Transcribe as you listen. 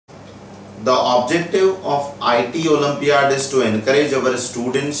The objective of IT Olympiad is to encourage our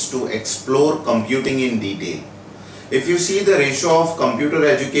students to explore computing in detail. If you see the ratio of computer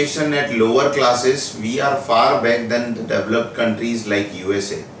education at lower classes, we are far back than the developed countries like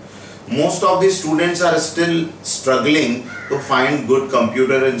USA. Most of the students are still struggling to find good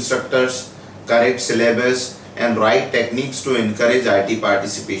computer instructors, correct syllabus and right techniques to encourage IT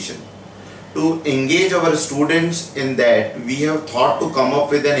participation. To engage our students in that, we have thought to come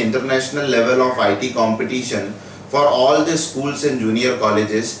up with an international level of IT competition for all the schools and junior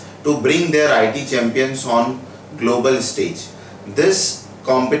colleges to bring their IT champions on global stage. This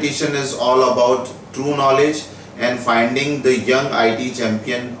competition is all about true knowledge and finding the young IT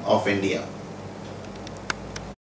champion of India.